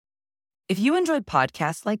If you enjoyed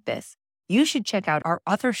podcasts like this, you should check out our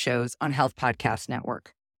other shows on Health Podcast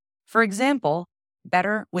Network. For example,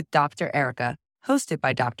 Better with Dr. Erica, hosted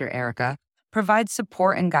by Dr. Erica, provides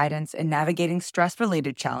support and guidance in navigating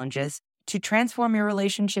stress-related challenges to transform your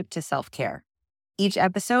relationship to self-care. Each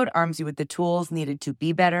episode arms you with the tools needed to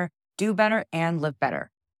be better, do better, and live better.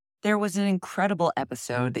 There was an incredible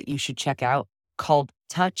episode that you should check out called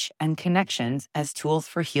Touch and Connections as Tools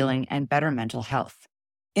for Healing and Better Mental Health.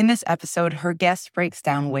 In this episode, her guest breaks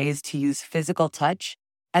down ways to use physical touch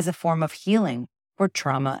as a form of healing for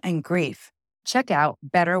trauma and grief. Check out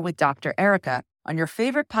Better with Dr. Erica on your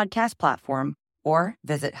favorite podcast platform or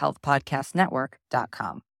visit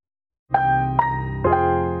healthpodcastnetwork.com.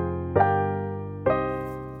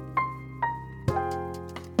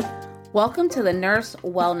 Welcome to the Nurse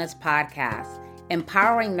Wellness Podcast,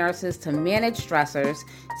 empowering nurses to manage stressors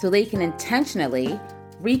so they can intentionally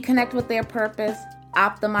reconnect with their purpose,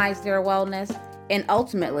 optimize their wellness, and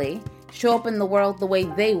ultimately show up in the world the way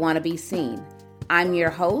they want to be seen. I'm your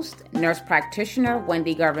host, nurse practitioner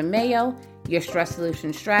Wendy Garvin-Mayo, your stress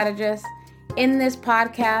solution strategist. In this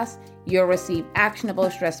podcast, you'll receive actionable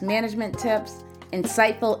stress management tips,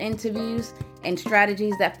 insightful interviews, and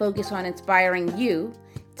strategies that focus on inspiring you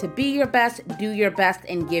to be your best, do your best,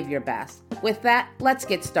 and give your best. With that, let's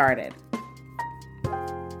get started.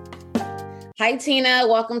 Hi, Tina.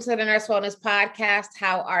 Welcome to the Nurse Wellness Podcast.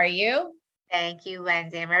 How are you? Thank you,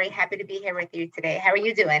 Wendy. I'm very happy to be here with you today. How are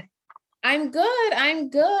you doing? I'm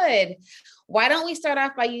good. Why don't we start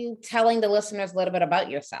off by you telling the listeners a little bit about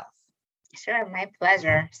yourself? Sure, my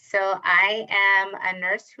pleasure. So I am a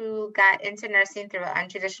nurse who got into nursing through an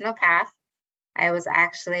untraditional path. I was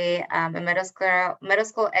actually a middle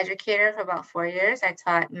school educator for about 4 years. I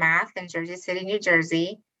taught math in Jersey City, New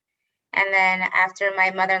Jersey. And then after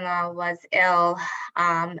my mother-in-law was ill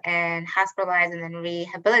and hospitalized and then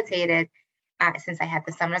rehabilitated, since I had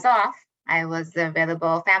the summers off, I was the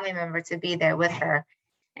available family member to be there with her.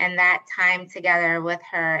 And that time together with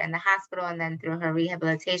her in the hospital and then through her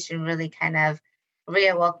rehabilitation really kind of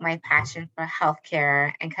reawoke my passion for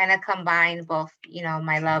healthcare and kind of combined both,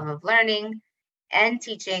 my love of learning and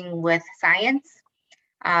teaching with science.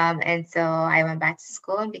 And so I went back to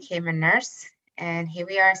school and became a nurse. And here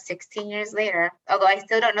we are 16 years later, although I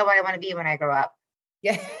still don't know what I want to be when I grow up.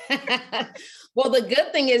 Yeah. Well, the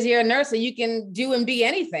good thing is you're a nurse, so you can do and be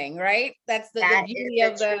anything, right? That's the beauty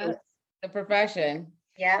of the profession.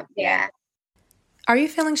 Yep. Yeah. Are you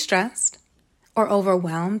feeling stressed or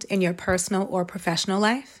overwhelmed in your personal or professional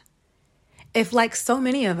life? If, like so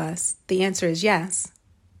many of us, the answer is yes,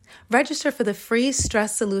 register for the free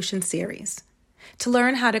Stress Solution Series to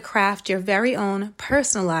learn how to craft your very own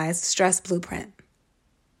personalized stress blueprint.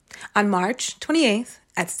 On March 28th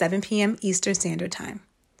at 7 p.m. Eastern Standard Time,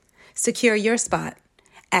 secure your spot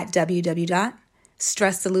at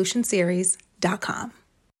www.stresssolutionseries.com.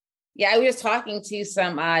 Yeah, I was just talking to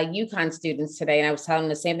some UConn students today, and I was telling them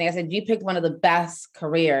the same thing. I said, you picked one of the best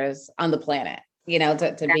careers on the planet,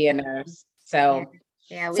 to be a nurse. So,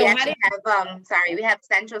 yeah, we have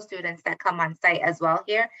Central students that come on site as well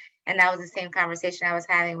here. And that was the same conversation I was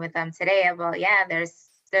having with them today about, there's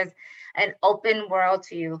an open world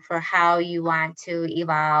to you for how you want to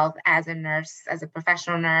evolve as a nurse, as a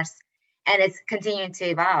professional nurse. And it's continuing to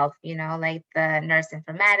evolve, like the nurse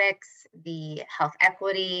informatics, the health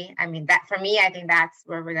equity. I mean, that for me, I think that's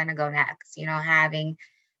where we're going to go next, having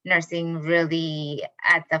nursing really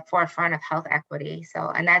at the forefront of health equity.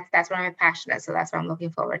 So, and that's where I'm passionate. So that's what I'm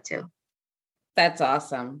looking forward to. That's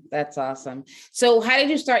awesome. So how did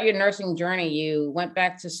you start your nursing journey? You went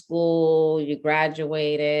back to school, you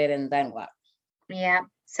graduated, and then what? Yeah.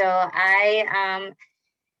 So I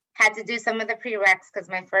had to do some of the prereqs because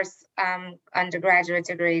my first undergraduate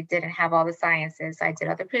degree didn't have all the sciences. So I did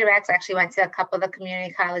other prereqs. I actually went to a couple of the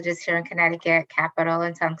community colleges here in Connecticut, Capital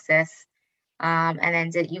and Tunxis, and then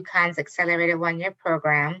did UConn's accelerated 1-year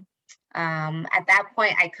program. At that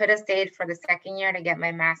point, I could have stayed for the second year to get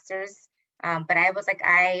my master's. But I was like,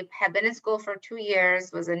 I had been in school for 2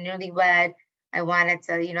 years, was a newlywed. I wanted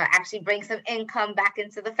to, actually bring some income back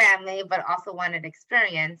into the family, but also wanted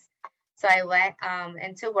experience. So I went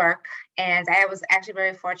into work, and I was actually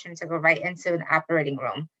very fortunate to go right into an operating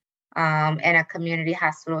room in a community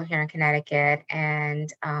hospital here in Connecticut.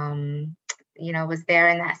 And, was there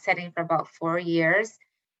in that setting for about 4 years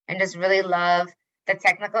and just really love the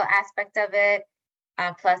technical aspect of it.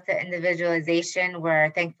 Plus the individualization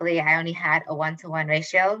where thankfully I only had a 1-to-1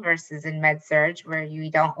 ratio versus in med surg where you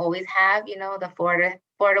don't always have, the 4-to-1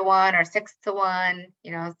 or 6-to-1,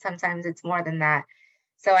 sometimes it's more than that.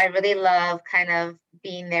 So I really love kind of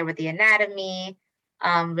being there with the anatomy,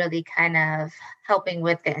 really kind of helping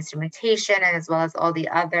with the instrumentation and as well as all the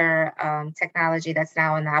other technology that's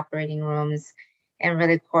now in the operating rooms, and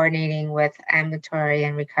really coordinating with ambulatory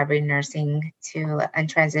and recovery nursing to and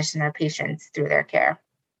transition our patients through their care.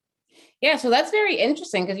 Yeah, so that's very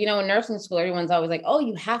interesting because, in nursing school, everyone's always like, oh,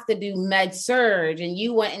 you have to do med surg, and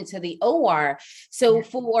you went into the OR. So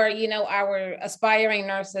for, our aspiring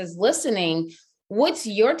nurses listening, what's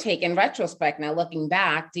your take in retrospect now, looking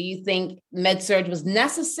back? Do you think med surg was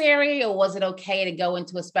necessary, or was it okay to go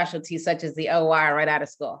into a specialty such as the OR right out of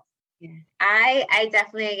school? Yeah. I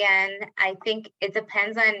definitely, again, I think it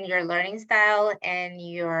depends on your learning style and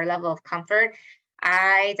your level of comfort.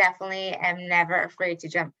 I definitely am never afraid to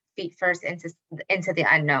jump feet first into the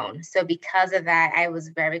unknown. So because of that, I was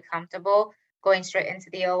very comfortable going straight into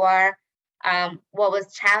the OR. What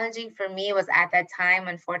was challenging for me was at that time,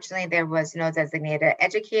 unfortunately, there was no designated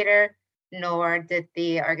educator, nor did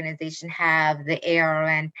the organization have the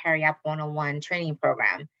ARN Peri-Op 101 training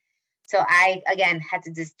program. So I, again, had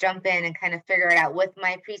to just jump in and kind of figure it out with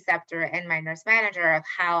my preceptor and my nurse manager of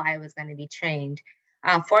how I was going to be trained.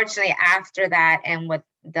 Fortunately, after that, and with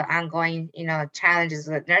the ongoing, challenges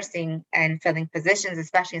with nursing and filling positions,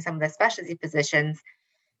 especially in some of the specialty positions,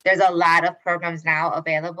 there's a lot of programs now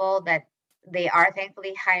available that they are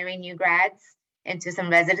thankfully hiring new grads into some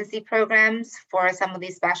residency programs for some of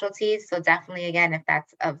these specialties. So definitely, again, if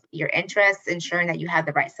that's of your interest, ensuring that you have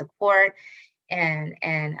the right support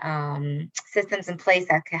and systems in place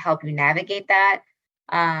that can help you navigate that.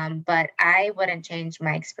 But I wouldn't change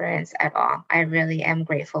my experience at all. I really am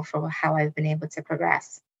grateful for how I've been able to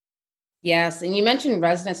progress. Yes. And you mentioned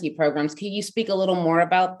residency programs. Can you speak a little more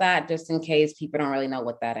about that, just in case people don't really know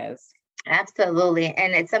what that is? Absolutely.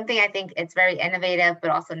 And it's something I think it's very innovative,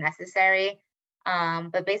 but also necessary.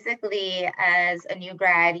 But basically, as a new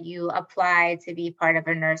grad, you apply to be part of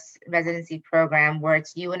a nurse residency program where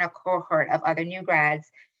it's you and a cohort of other new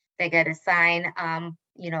grads. They get assigned,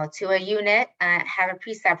 to a unit, have a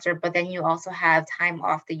preceptor, but then you also have time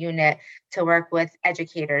off the unit to work with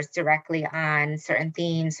educators directly on certain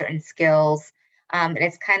themes, certain skills. And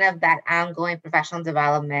it's kind of that ongoing professional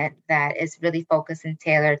development that is really focused and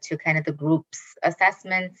tailored to kind of the group's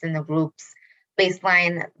assessments and the group's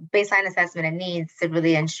baseline assessment and needs to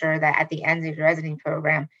really ensure that at the end of your residency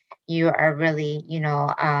program, you are really,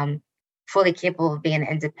 fully capable of being an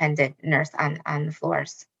independent nurse on the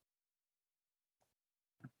floors.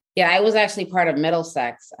 Yeah, I was actually part of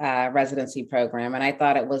Middlesex residency program, and I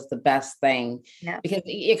thought it was the best thing because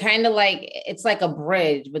you're kind of like, it's like a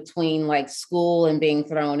bridge between like school and being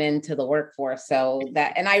thrown into the workforce. So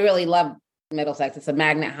that, and I really love Middlesex. It's a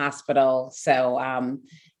magnet hospital. So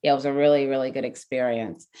it was a really, really good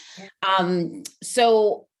experience.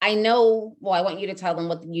 So I know, I want you to tell them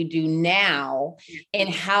what you do now and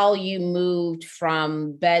how you moved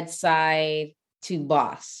from bedside to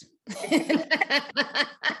boss.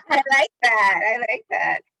 I like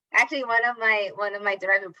that. Actually, one of my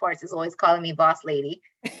direct reports is always calling me boss lady.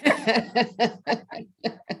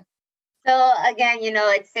 So again,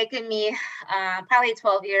 it's taken me probably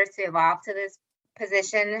 12 years to evolve to this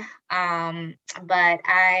position. But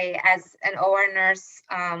I, as an OR nurse,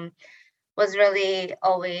 was really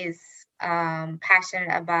always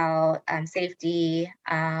passionate about safety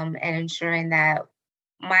and ensuring that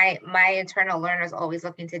my internal learner is always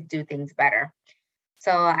looking to do things better.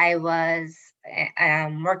 So I was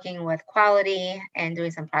working with quality and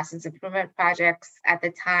doing some process improvement projects at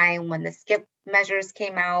the time when the skip measures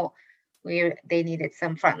came out. They needed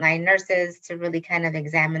some frontline nurses to really kind of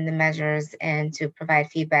examine the measures and to provide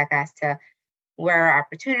feedback as to where are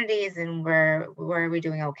opportunities and where are we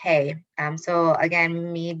doing okay. So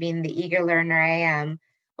again, me being the eager learner I am,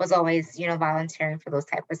 was always, volunteering for those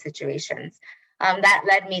type of situations. That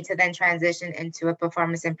led me to then transition into a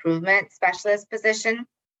performance improvement specialist position,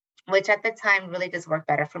 which at the time really just worked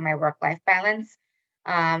better for my work-life balance.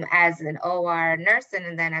 As an OR nurse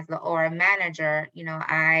and then as the OR manager,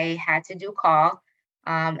 I had to do call.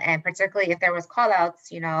 And particularly if there was call outs,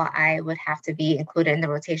 I would have to be included in the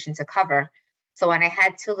rotation to cover. So when I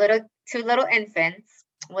had two little infants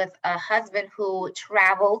with a husband who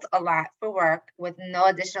traveled a lot for work with no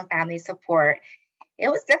additional family support, it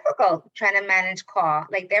was difficult trying to manage call.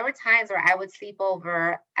 Like there were times where I would sleep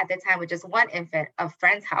over at the time with just one infant, a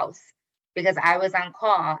friend's house, because I was on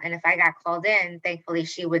call. And if I got called in, thankfully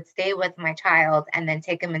she would stay with my child and then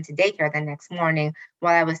take him into daycare the next morning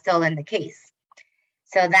while I was still in the case.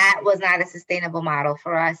 So that was not a sustainable model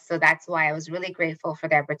for us. So that's why I was really grateful for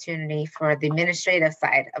the opportunity for the administrative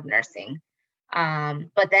side of nursing.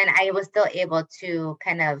 But then I was still able to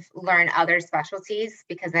kind of learn other specialties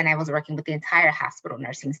because then I was working with the entire hospital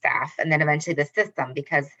nursing staff and then eventually the system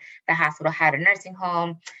because the hospital had a nursing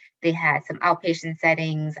home. They had some outpatient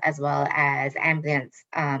settings as well as ambulance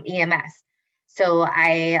EMS. So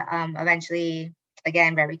I eventually,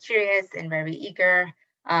 again, very curious and very eager,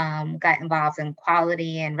 got involved in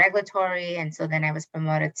quality and regulatory. And so then I was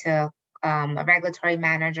promoted to a regulatory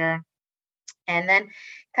manager. And then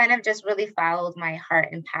kind of just really followed my heart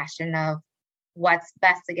and passion of what's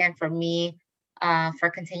best again for me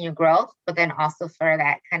for continued growth, but then also for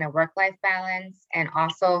that kind of work-life balance and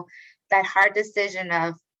also that hard decision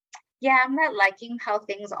of, yeah, I'm not liking how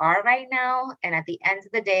things are right now. And at the end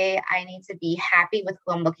of the day, I need to be happy with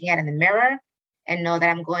who I'm looking at in the mirror and know that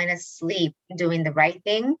I'm going to sleep doing the right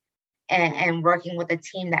thing and working with a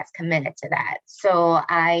team that's committed to that. So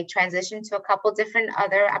I transitioned to a couple different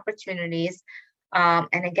other opportunities.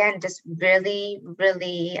 And again, just really,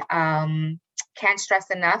 really can't stress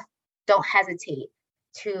enough. Don't hesitate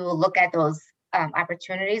to look at those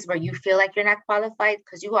opportunities where you feel like you're not qualified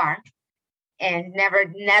because you are, and never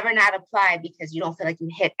not apply because you don't feel like you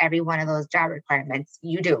hit every one of those job requirements.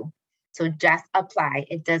 You do. So just apply.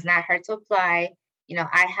 It does not hurt to apply. You know,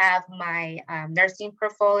 I have my nursing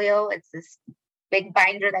portfolio. It's this big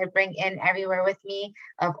binder that I bring in everywhere with me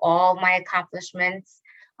of all my accomplishments.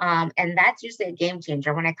 And that's usually a game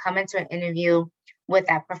changer. When I come into an interview with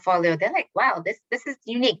that portfolio, they're like, wow, this is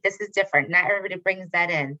unique. This is different. Not everybody brings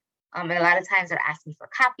that in. And a lot of times they're asking for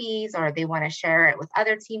copies or they want to share it with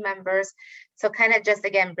other team members. So kind of just,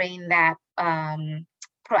 again, bringing that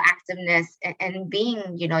proactiveness and being,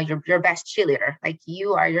 you know, your best cheerleader, like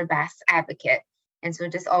you are your best advocate. And so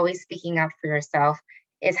just always speaking up for yourself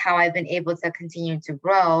is how I've been able to continue to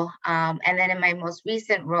grow. And then in my most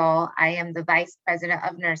recent role, I am the Vice President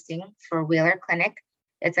of Nursing for Wheeler Clinic.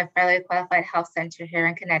 It's a federally qualified health center here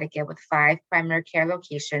in Connecticut with 5 primary care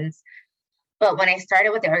locations. But when I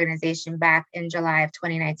started with the organization back in July of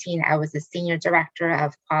 2019, I was the Senior Director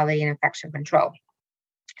of Quality and Infection Control.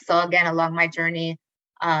 So again, along my journey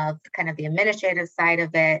of kind of the administrative side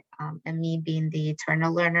of it, and me being the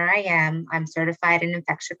eternal learner I am, I'm certified in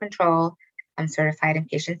infection control, I'm certified in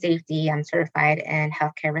patient safety, I'm certified in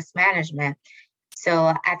healthcare risk management. So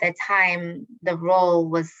at the time, the role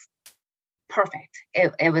was perfect.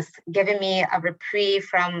 It was giving me a reprieve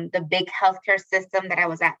from the big healthcare system that I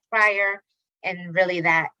was at prior. And really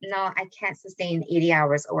that, no, I can't sustain 80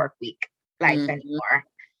 hours a work week life anymore.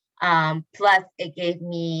 Plus it gave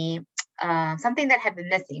me something that had been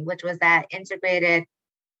missing, which was that integrated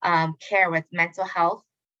care with mental health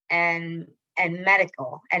and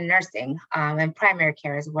medical and nursing and primary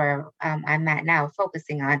care is where I'm at now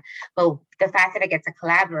focusing on. But the fact that I get to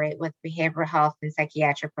collaborate with behavioral health and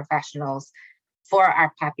psychiatric professionals for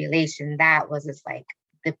our population, that was just like,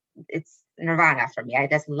 it's nirvana for me. I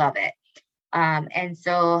just love it. And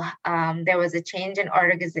so there was a change in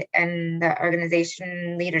the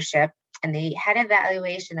organization leadership, and they had an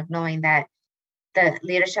evaluation of knowing that the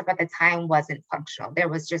leadership at the time wasn't functional. There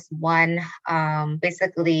was just one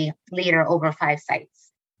basically leader over 5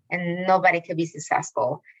 sites, and nobody could be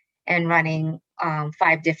successful in running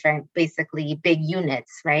 5 different basically big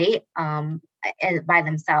units, right? By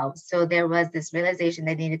themselves. So there was this realization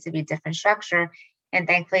that needed to be different structure. And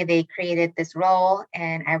thankfully they created this role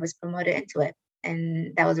and I was promoted into it.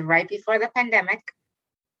 And that was right before the pandemic.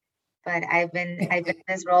 But I've been in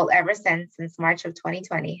this role ever since March of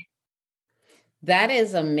 2020. That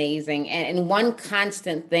is amazing. And one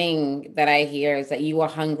constant thing that I hear is that you are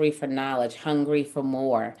hungry for knowledge, hungry for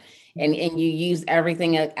more. And you use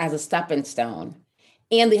everything as a stepping stone.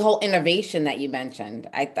 And the whole innovation that you mentioned,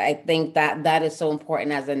 I think that is so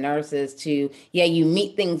important as a nurse is to, you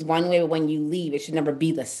meet things one way, but when you leave, it should never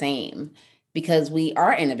be the same because we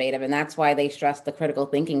are innovative. And that's why they stress the critical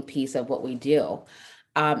thinking piece of what we do.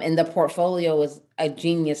 And the portfolio is a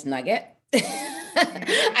genius nugget.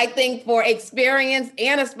 I think for experienced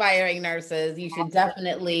and aspiring nurses, you should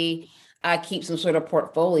definitely keep some sort of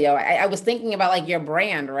portfolio. I was thinking about like your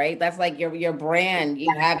brand, right? That's like your brand.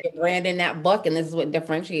 You have your brand in that book, and this is what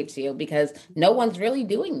differentiates you because no one's really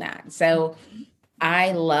doing that. So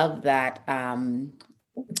I love that. I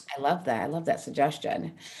love that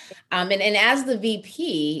suggestion. And as the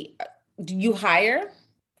VP, do you hire?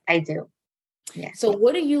 I do. Yes. So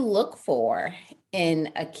what do you look for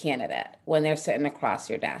in a candidate when they're sitting across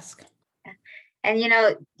your desk? And, you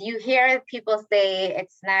know, you hear people say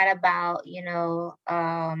it's not about,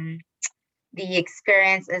 the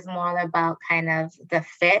experience is more about kind of the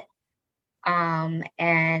fit.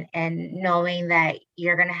 and knowing that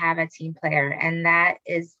you're going to have a team player. And that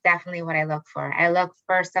is definitely what I look for. I look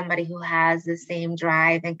for somebody who has the same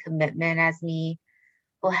drive and commitment as me,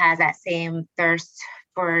 who has that same thirst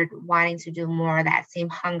for wanting to do more, that same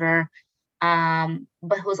hunger,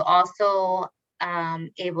 but who's also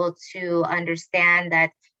able to understand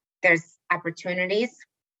that there's opportunities,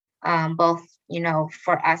 both,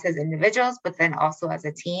 for us as individuals, but then also as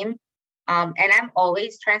a team. And I'm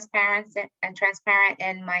always transparent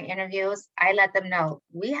in my interviews. I let them know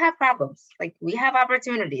we have problems, like we have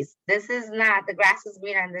opportunities. This is not, the grass is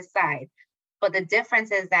green on this side. But the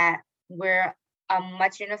difference is that we're a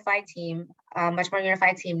much more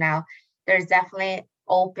unified team now. There's definitely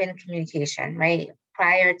open communication, right?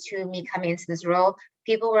 Prior to me coming into this role,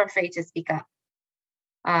 people were afraid to speak up.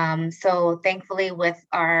 So thankfully, with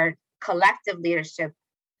our collective leadership,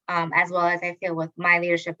 as well as I feel with my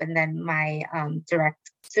leadership and then my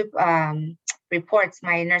direct reports,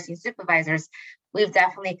 my nursing supervisors, we've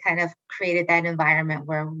definitely kind of created that environment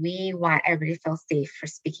where we want everybody to feel safe for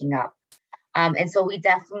speaking up. And so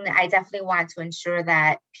I definitely want to ensure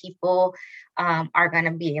that people are going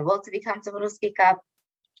to be able to be comfortable to speak up,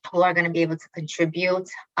 who are going to be able to contribute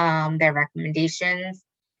their recommendations,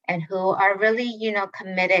 and who are really,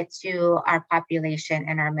 committed to our population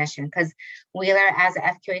and our mission. Because Wheeler, as a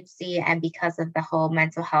FQHC, and because of the whole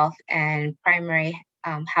mental health and primary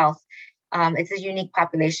health, it's a unique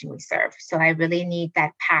population we serve. So I really need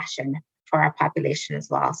that passion for our population as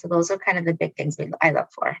well. So those are kind of the big things I look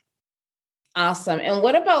for. Awesome. And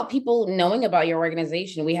what about people knowing about your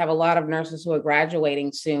organization? We have a lot of nurses who are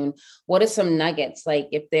graduating soon. What are some nuggets? Like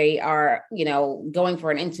if they are, going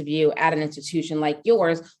for an interview at an institution like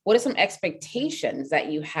yours, what are some expectations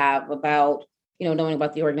that you have about, knowing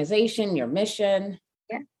about the organization, your mission?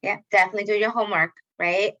 Yeah, definitely do your homework,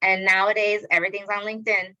 right? And nowadays everything's on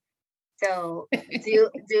LinkedIn. So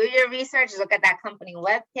do your research, look at that company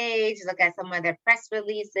webpage, look at some of their press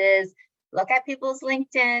releases, look at people's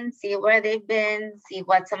LinkedIn, see where they've been, see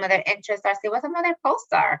what some of their interests are, see what some of their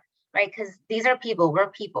posts are, right? Because these are people,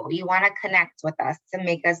 we're people. You want to connect with us to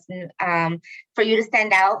make us, for you to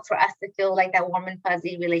stand out, for us to feel like that warm and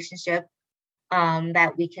fuzzy relationship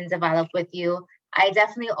that we can develop with you. I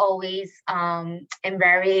definitely always am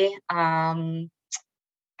very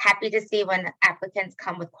happy to see when applicants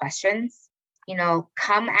come with questions.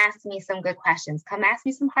 Come ask me some good questions. Come ask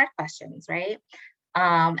me some hard questions, right?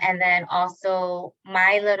 And then also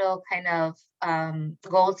my little kind of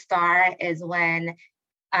gold star is when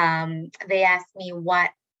they ask me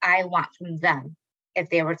what I want from them if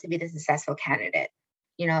they were to be the successful candidate.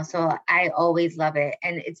 So I always love it.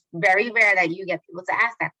 And it's very rare that you get people to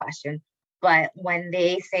ask that question. But when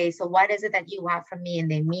they say, so what is it that you want from me in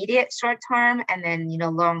the immediate short term and then,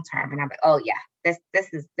 long term? And I'm like, oh yeah, this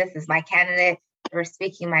is my candidate. We're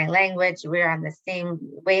speaking my language. We're on the same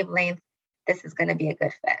wavelength. This is going to be a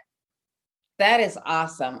good fit. That is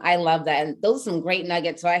awesome. I love that. And those are some great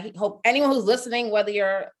nuggets. So I hope anyone who's listening, whether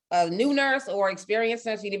you're a new nurse or experienced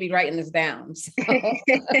nurse, you need to be writing this down.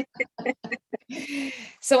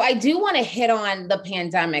 So I do want to hit on the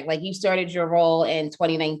pandemic. Like you started your role in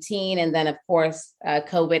 2019, and then of course,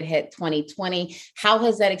 COVID hit 2020. How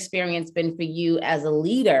has that experience been for you as a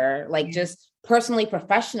leader, like just personally,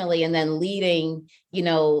 professionally, and then leading,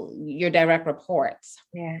 your direct reports?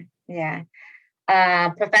 Yeah.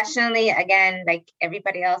 Professionally, again, like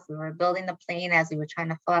everybody else, we were building the plane as we were trying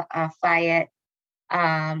to fly it.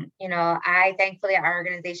 Thankfully, our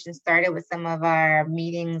organization started with some of our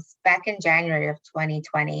meetings back in January of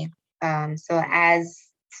 2020. So as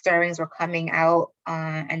stirrings were coming out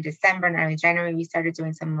in December and early January, we started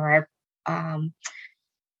doing some of our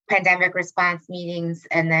pandemic response meetings.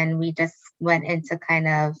 And then we just went into kind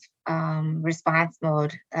of response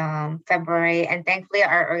mode February. And thankfully,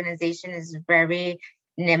 our organization is very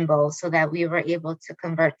nimble so that we were able to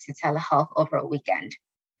convert to telehealth over a weekend.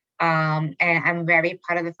 And I'm very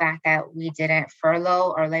proud of the fact that we didn't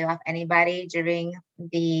furlough or lay off anybody during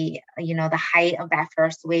the height of that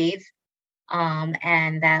first wave.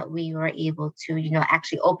 And that we were able to,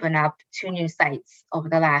 actually open up 2 new sites over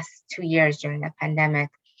the last 2 years during the pandemic.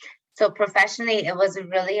 So professionally, it was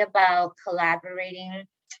really about collaborating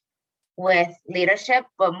with leadership,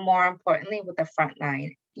 but more importantly, with the front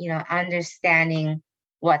line, understanding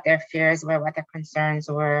what their fears were, what their concerns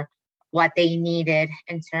were, what they needed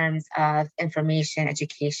in terms of information,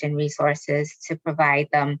 education, resources to provide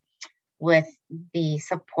them with the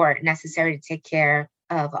support necessary to take care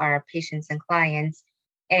of our patients and clients.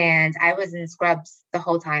 And I was in scrubs the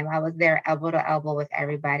whole time. I was there elbow to elbow with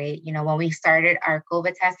everybody. When we started our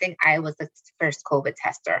COVID testing, I was the first COVID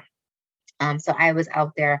tester. So I was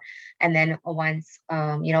out there. And then once,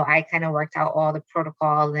 I kind of worked out all the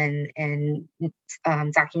protocol and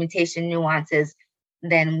documentation nuances,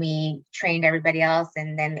 then we trained everybody else,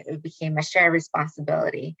 and then it became a shared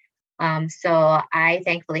responsibility. So I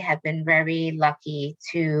thankfully have been very lucky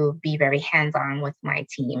to be very hands-on with my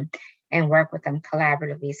team and work with them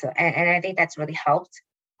collaboratively. So, and I think that's really helped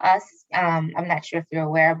us. I'm not sure if you're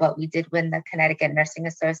aware, but we did win the Connecticut Nursing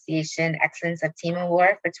Association Excellence of Team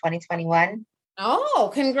Award for 2021. Oh,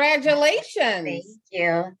 congratulations. Thank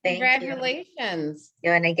you. Congratulations.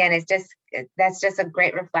 And again, that's just a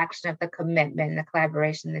great reflection of the commitment, the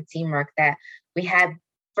collaboration, the teamwork that we have,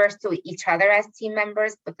 first to each other as team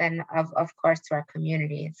members, but then of course to our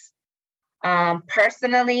communities.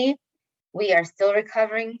 Personally, we are still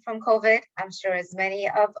recovering from COVID. I'm sure as many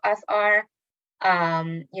of us are.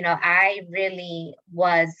 I really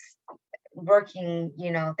was working,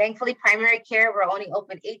 thankfully primary care, we're only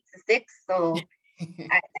open 8 to 6. So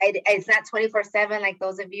it's not 24/7 like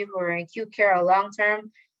those of you who are in acute care or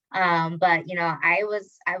long-term. But I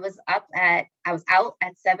was out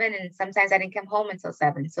at 7, and sometimes I didn't come home until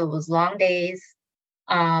 7. So it was long days.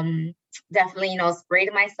 Definitely,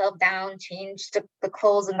 sprayed myself down, changed the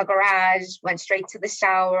clothes in the garage, went straight to the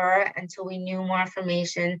shower until we knew more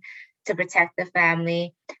information to protect the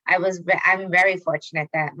family. I'm very fortunate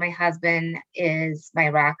that my husband is my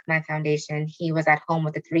rock, my foundation. He was at home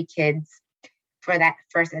with the 3 kids for that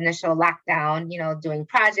first initial lockdown, doing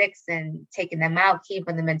projects and taking them out,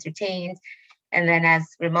 keeping them entertained. And then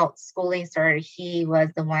as remote schooling started, he was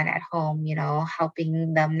the one at home,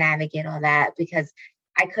 helping them navigate all that, because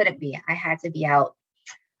I couldn't be. I had to be out.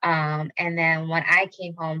 And then when I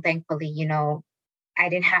came home, thankfully, I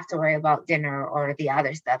didn't have to worry about dinner or the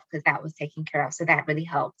other stuff, because that was taken care of. So that really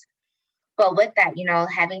helped. But with that,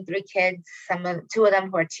 having 3 kids, 2 of them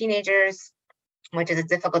who are teenagers, which is a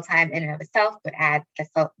difficult time in and of itself, but add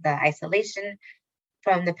the isolation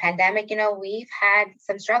from the pandemic, we've had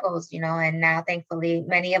some struggles, and now thankfully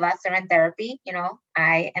many of us are in therapy.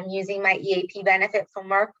 I am using my EAP benefit from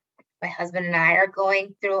work. My husband and I are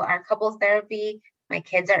going through our couples therapy. My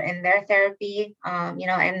kids are in their therapy,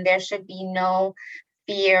 and there should be no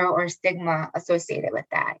fear or stigma associated with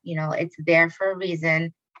that. It's there for a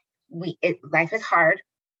reason. Life is hard,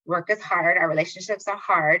 work is hard, our relationships are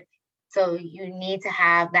hard. So you need to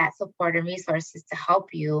have that support and resources to help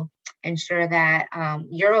you ensure that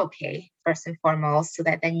you're okay, first and foremost, so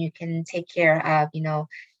that then you can take care of,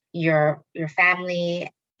 your family,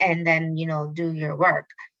 and then, do your work.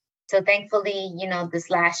 So thankfully, this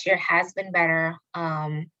last year has been better.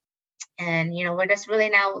 And, we're just really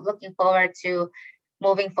now looking forward to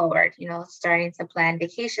moving forward, starting to plan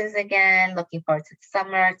vacations again, looking forward to the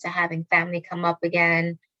summer, to having family come up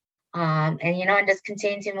again. And just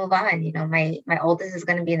continue to move on. My oldest is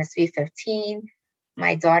going to be in a Sweet 15.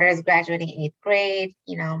 My daughter is graduating 8th grade.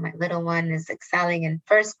 My little one is excelling in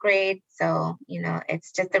 1st grade. So,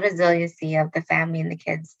 it's just the resiliency of the family and the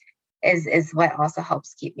kids is what also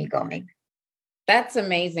helps keep me going. That's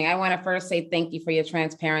amazing. I want to first say thank you for your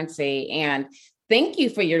transparency, and thank you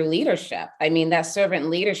for your leadership. I mean, that servant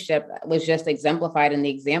leadership was just exemplified in the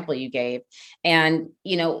example you gave. And,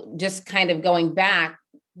 just kind of going back,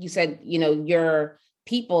 you said, your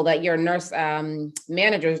people, that your nurse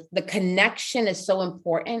managers, the connection is so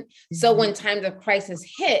important. Mm-hmm. So when times of crisis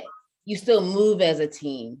hit, you still move as a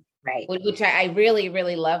team. Right. Which I really,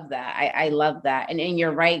 really love that. I love that. And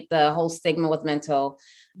you're right. The whole stigma with mental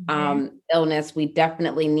illness, we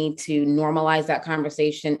definitely need to normalize that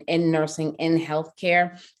conversation in nursing, in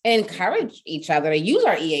healthcare, encourage each other to use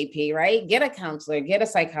our EAP, right? Get a counselor, get a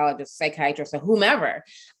psychologist, psychiatrist, or whomever.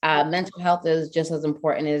 Mental health is just as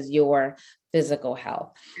important as your physical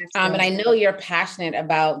health. And I know you're passionate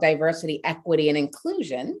about diversity, equity, and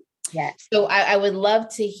inclusion. Yes. So I would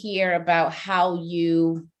love to hear about how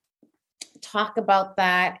you talk about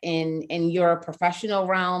that in your professional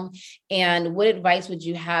realm, and what advice would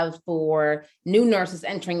you for new nurses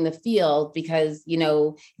entering the field? Because,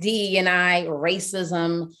 DE&I,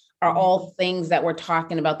 racism are all things that we're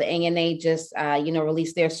talking about. The ANA just,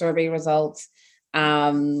 released their survey results,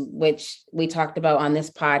 which we talked about on this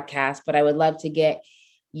podcast, but I would love to get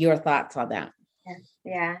your thoughts on that.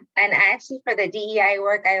 Yeah. And actually for the DEI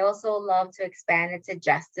work, I also love to expand it to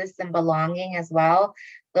justice and belonging as well.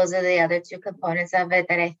 Those are the other 2 components of it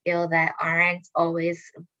that I feel that aren't always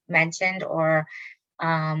mentioned or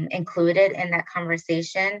included in that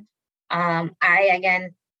conversation. I'm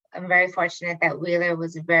very fortunate that Wheeler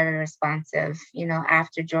was very responsive,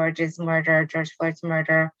 after George Floyd's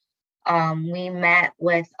murder. We met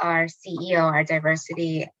with our CEO, our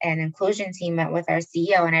diversity and inclusion team met with our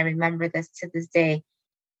CEO. And I remember this to this day.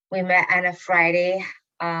 We met on a Friday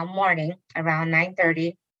morning around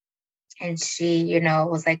 9:30. And she,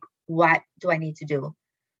 was like, what do I need to do?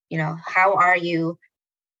 How are you?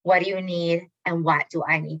 What do you need? And what do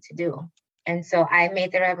I need to do? And so I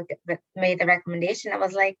made the recommendation. I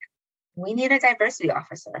was like, we need a diversity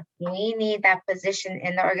officer. We need that position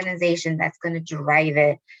in the organization that's going to drive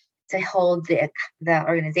it, to hold the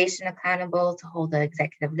organization accountable, to hold the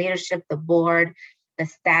executive leadership, the board, the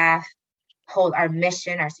staff, hold our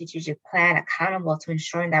mission, our strategic plan accountable to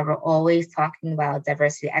ensuring that we're always talking about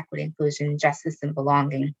diversity, equity, inclusion, justice, and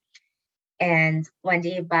belonging. And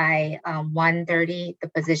Wendy, by 1:30, the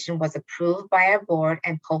position was approved by our board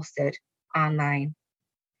and posted online.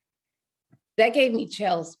 That gave me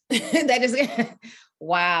chills. That is,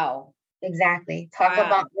 wow. Exactly. Talk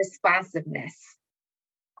about responsiveness.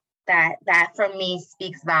 That for me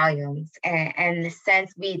speaks volumes. And the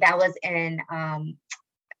sense that was in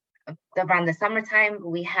around the summertime.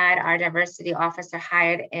 We had our diversity officer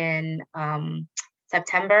hired in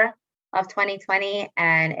September of 2020,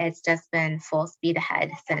 and it's just been full speed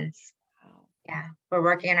ahead since. Yeah, we're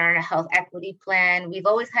working on our health equity plan. We've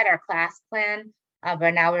always had our class plan,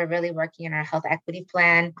 but now we're really working on our health equity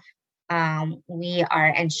plan. We are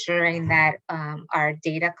ensuring that our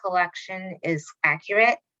data collection is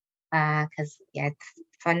accurate, because it's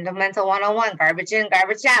fundamental 101, garbage in,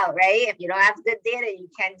 garbage out, right? If you don't have good data, you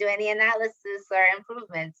can't do any analysis or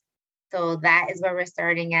improvements. So that is where we're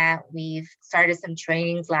starting at. We've started some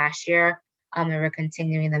trainings last year, and we're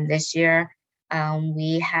continuing them this year.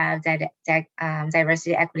 We have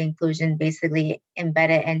diversity, equity, inclusion basically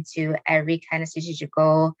embedded into every kind of strategic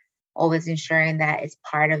goal, always ensuring that it's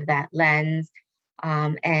part of that lens.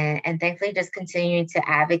 And thankfully just continuing to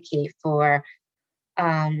advocate for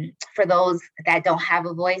those that don't have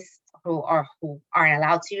a voice, who aren't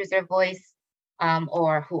allowed to use their voice,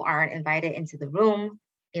 or who aren't invited into the room.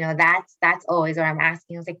 That's always where I'm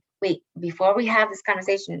asking. I was like, wait, before we have this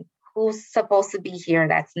conversation, who's supposed to be here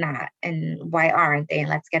that's not, and why aren't they? And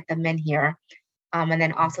let's get them in here. And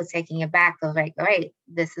then also taking it back of like, all right,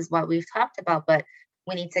 this is what we've talked about, but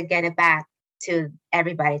we need to get it back to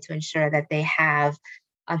everybody to ensure that they have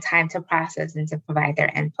time to process and to provide their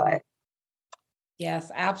input. Yes,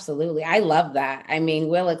 absolutely. I love that. I mean,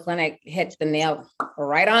 Willa Clinic hit the nail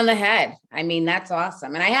right on the head. I mean, that's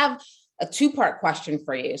awesome. And I have a two-part question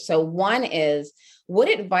for you. So one is, what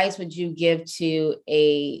advice would you give to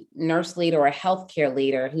a nurse leader or a healthcare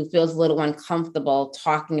leader who feels a little uncomfortable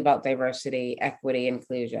talking about diversity, equity,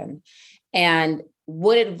 inclusion? And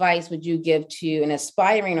what advice would you give to an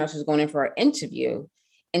aspiring nurse who's going in for an interview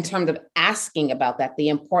in terms of asking about that, the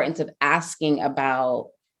importance of asking about,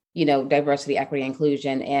 diversity, equity,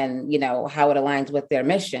 inclusion, and, how it aligns with their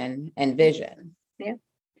mission and vision? Yeah.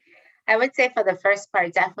 I would say for the first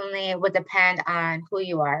part, definitely would depend on who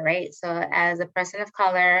you are, right? So as a person of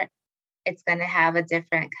color, it's going to have a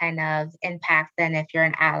different kind of impact than if you're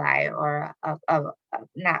an ally or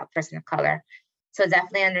not a person of color. So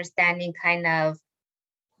definitely understanding kind of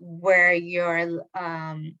where your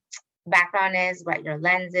background is, what your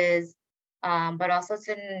lens is, but also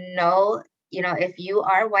to know, if you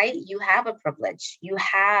are white, you have a privilege. You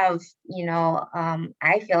have,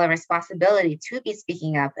 I feel a responsibility to be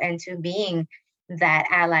speaking up and to being that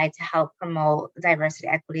ally to help promote diversity,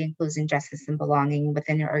 equity, inclusion, justice, and belonging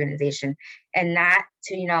within your organization, and not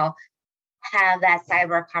to, have that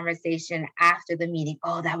sidebar conversation after the meeting.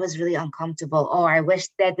 Oh, that was really uncomfortable. Oh, I wish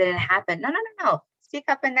that didn't happen. No. Speak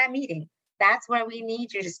up in that meeting. That's where we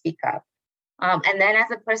need you to speak up. And then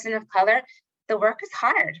as a person of color, the work is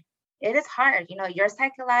hard. It is hard. Your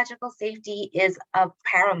psychological safety is of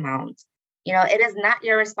paramount. It is not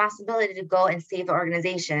your responsibility to go and save the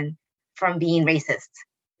organization from being racist.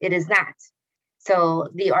 It is not. So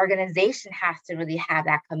the organization has to really have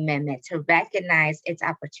that commitment to recognize its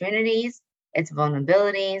opportunities, its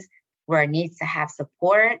vulnerabilities, where it needs to have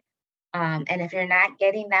support. And if you're not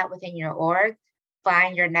getting that within your org,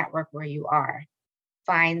 find your network where you are.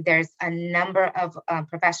 There's a number of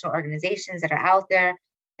professional organizations that are out there.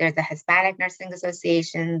 There's the Hispanic Nursing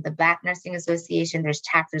Association, the Black Nursing Association. There's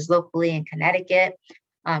chapters locally in Connecticut,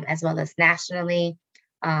 as well as nationally.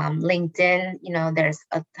 LinkedIn, there's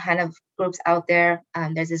a ton of groups out there.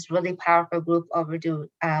 There's this really powerful group, Overdue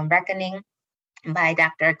Reckoning, by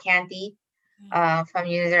Dr. Canty from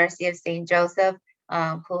University of St. Joseph,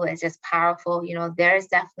 who is just powerful. There's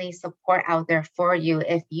definitely support out there for you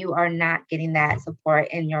if you are not getting that support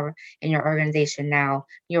in your organization now.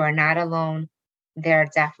 You are not alone. There are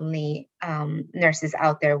definitely nurses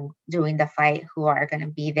out there doing the fight who are going to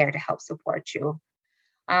be there to help support you.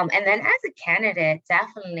 And then as a candidate,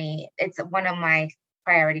 definitely, it's one of my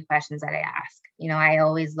priority questions that I ask. I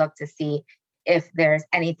always look to see if there's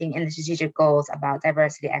anything in the strategic goals about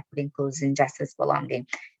diversity, equity, inclusion, justice, belonging.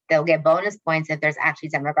 They'll get bonus points if there's actually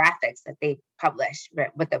demographics that they publish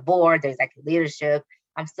with the board, there's executive leadership.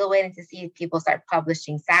 I'm still waiting to see if people start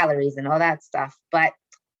publishing salaries and all that stuff, but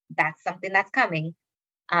that's something that's coming.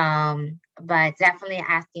 But definitely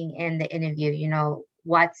asking in the interview,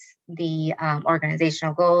 what's the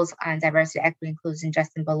organizational goals on diversity, equity, inclusion,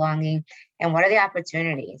 justice, and belonging, and what are the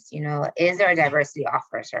opportunities? Is there a diversity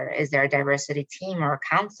officer? Is there a diversity team or a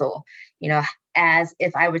council? As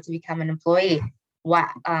if I were to become an employee, what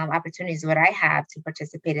opportunities would I have to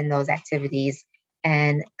participate in those activities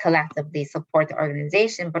and collectively support the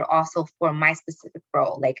organization, but also for my specific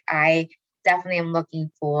role? Like, I definitely am looking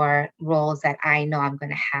for roles that I know I'm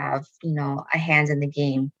going to have, a hand in the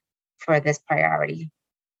game for this priority.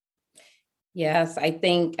 Yes, I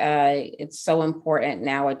think it's so important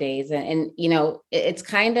nowadays. And it's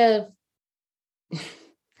kind of,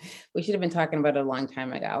 we should have been talking about it a long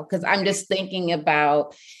time ago, because I'm just thinking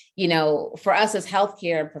about, for us as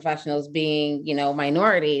healthcare professionals being,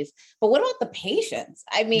 minorities, but what about the patients?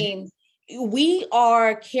 I mean, we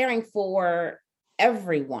are caring for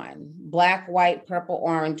everyone, Black, white, purple,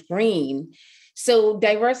 orange, green. So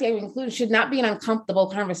diversity and inclusion should not be an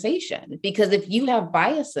uncomfortable conversation, because if you have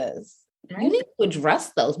biases, you need to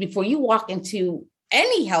address those before you walk into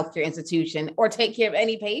any healthcare institution or take care of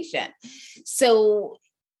any patient. So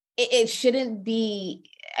it shouldn't be,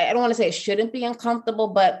 I don't want to say it shouldn't be uncomfortable,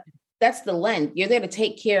 but that's the lens. You're there to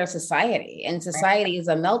take care of society, and society is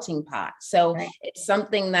a melting pot. So it's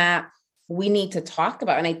something that we need to talk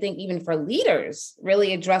about. And I think even for leaders,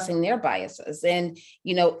 really addressing their biases. And,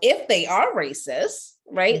 if they are racist,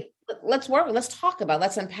 right, let's talk about,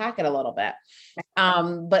 let's unpack it a little bit.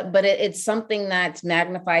 But it's something that's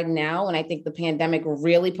magnified now. And I think the pandemic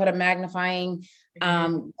really put a magnifying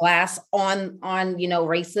glass on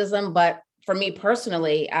racism. But for me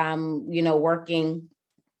personally, working,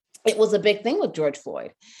 it was a big thing with George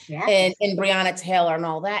Floyd and Breonna Taylor and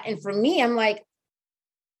all that. And for me, I'm like,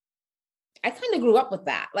 I kind of grew up with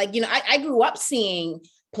that. Like, I grew up seeing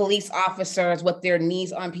police officers with their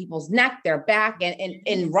knees on people's neck, their back,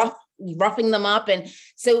 and roughing them up. And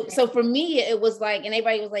so for me, it was like, and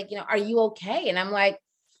everybody was like, are you okay? And I'm like,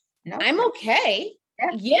 no, I'm okay.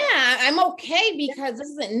 Yeah, I'm okay, because this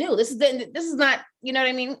isn't new. This is not, you know what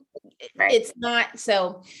I mean? Right. It's not.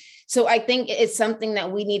 So I think it's something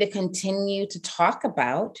that we need to continue to talk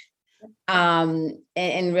about.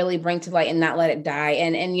 And really bring to light and not let it die.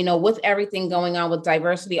 And with everything going on with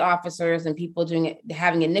diversity officers and people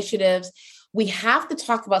having initiatives, we have to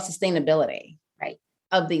talk about sustainability, right,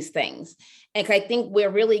 of these things. And I think we're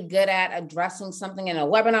really good at addressing something in a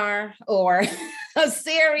webinar or a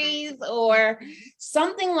series or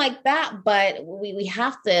something like that, but we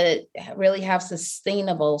have to really have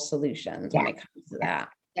sustainable solutions when it comes to that.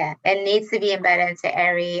 Yeah, it needs to be embedded into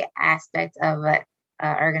every aspect of it.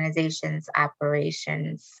 Organizations,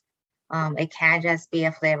 operations. It can't just be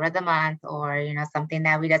a flavor of the month or, something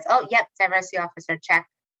that we just, diversity officer, check,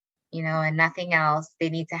 and nothing else. They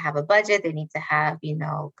need to have a budget. They need to have,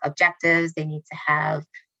 objectives. They need to have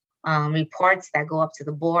reports that go up to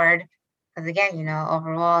the board. Because again,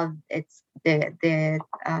 overall, it's the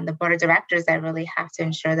board of directors that really have to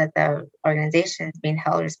ensure that the organization is being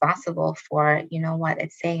held responsible for, what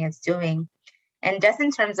it's saying it's doing. And just in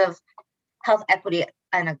terms of health equity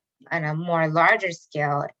on a more larger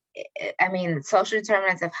scale, I mean, social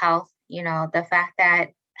determinants of health, the fact that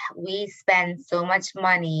we spend so much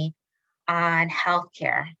money on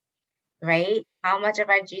healthcare, right? How much of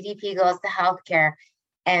our GDP goes to healthcare,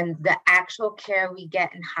 and the actual care we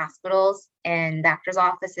get in hospitals and doctors'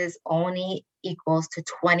 offices only equals to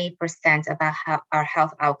 20% of our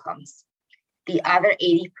health outcomes. The other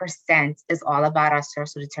 80% is all about our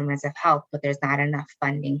social determinants of health, but there's not enough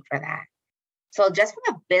funding for that. So just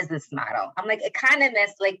from a business model, I'm like,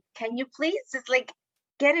 economists, like, can you please just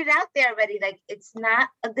get it out there already? Like, it's not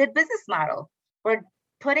a good business model. We're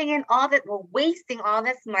putting in we're wasting all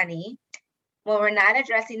this money when we're not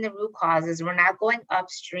addressing the root causes. We're not going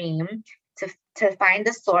upstream to find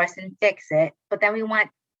the source and fix it. But then we want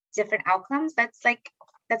different outcomes.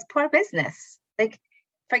 That's poor business. Like,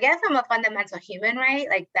 forget from a fundamental human right,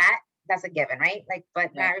 like that's a given, right? Like,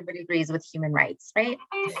 but not everybody agrees with human rights, right?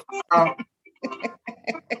 So,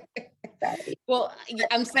 well,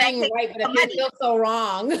 I'm saying right, but it feels so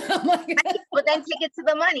wrong. But then take it to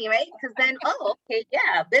the money, right? Because then,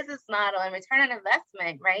 business model and return on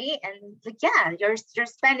investment, right? And you're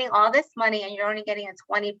spending all this money and you're only getting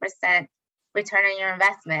a 20% return on your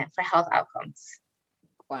investment for health outcomes.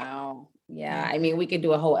 Wow. Yeah, I mean, we could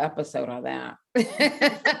do a whole episode on that.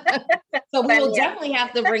 So we will definitely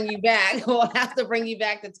have to bring you back. We'll have to bring you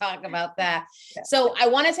back to talk about that. So I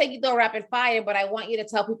want to take you through a rapid fire, but I want you to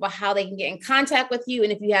tell people how they can get in contact with you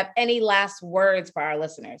and if you have any last words for our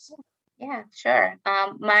listeners. Yeah, sure.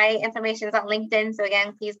 My information is on LinkedIn. So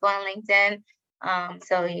again, please go on LinkedIn.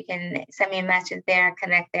 So you can send me a message there,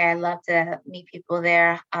 connect there. I love to meet people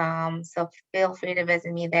there. So feel free to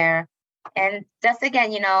visit me there. And just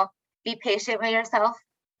again, be patient with yourself.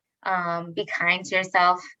 Be kind to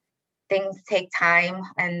yourself. Things take time.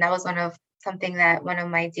 And that was something that one of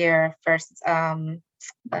my dear first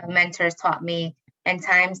mentors taught me. And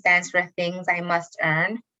time stands for things I must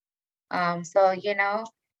earn. So,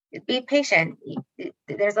 be patient.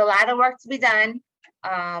 There's a lot of work to be done.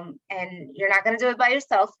 And you're not going to do it by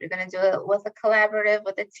yourself. You're going to do it with a collaborative,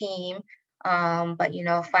 with a team. But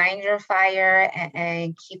find your fire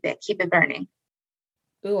and keep it burning.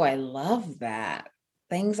 Ooh, I love that.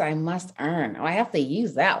 Things I must earn. Oh, I have to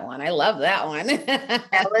use that one. I love that one.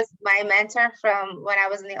 That was my mentor from when I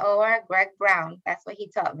was in the OR, Greg Brown. That's what he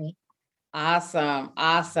taught me. Awesome.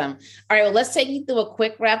 All right. Well, let's take you through a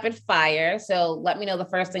quick rapid fire. So let me know the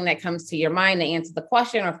first thing that comes to your mind to answer the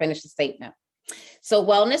question or finish the statement. So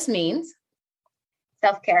wellness means?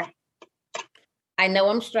 Self-care. I know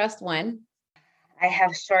I'm stressed when? I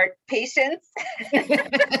have short patience.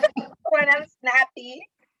 When I'm snappy.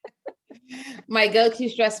 My go-to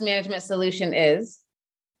stress management solution is?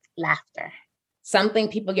 Laughter. Something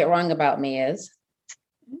people get wrong about me is?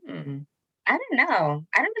 I don't know.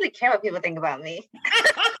 I don't really care what people think about me.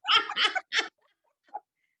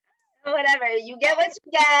 Whatever. You get what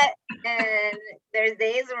you get. And there's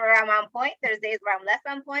days where I'm on point. There's days where I'm less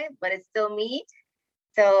on point, but it's still me.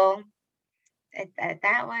 So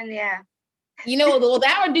that one, yeah. Well,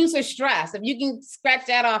 that reduces stress. If you can scratch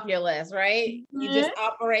that off your list, right? Mm-hmm. You just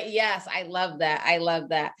operate. Yes, I love that.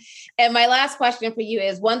 And my last question for you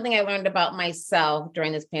is, one thing I learned about myself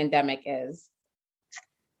during this pandemic is?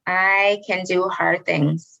 I can do hard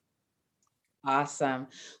things. Awesome.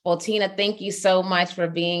 Well, Tina, thank you so much for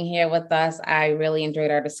being here with us. I really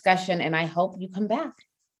enjoyed our discussion and I hope you come back.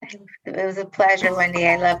 It was a pleasure, Wendy.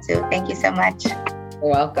 I love to. Thank you so much.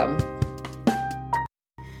 You're welcome.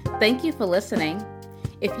 Thank you for listening.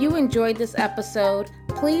 If you enjoyed this episode,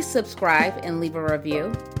 please subscribe and leave a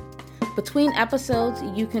review. Between episodes,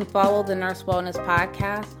 you can follow the Nurse Wellness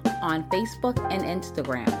Podcast on Facebook and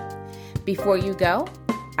Instagram. Before you go,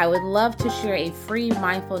 I would love to share a free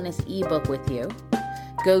mindfulness ebook with you.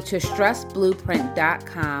 Go to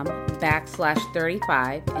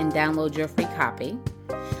stressblueprint.com/35 and download your free copy.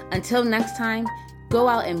 Until next time, go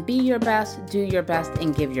out and be your best, do your best,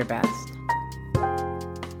 and give your best.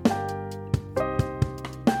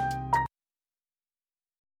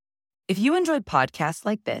 If you enjoyed podcasts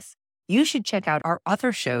like this, you should check out our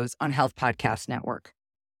other shows on Health Podcast Network.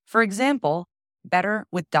 For example, Better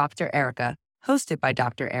with Dr. Erica, hosted by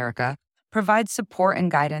Dr. Erica, provides support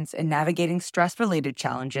and guidance in navigating stress-related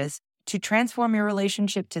challenges to transform your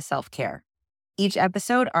relationship to self-care. Each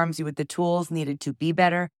episode arms you with the tools needed to be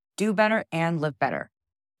better, do better, and live better.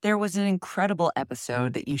 There was an incredible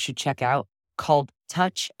episode that you should check out called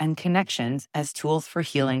Touch and Connections as Tools for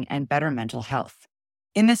Healing and Better Mental Health.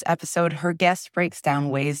 In this episode, her guest breaks down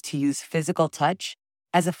ways to use physical touch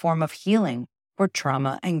as a form of healing for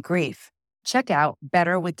trauma and grief. Check out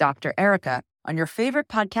Better with Dr. Erica on your favorite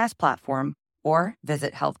podcast platform or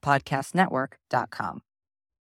visit healthpodcastnetwork.com.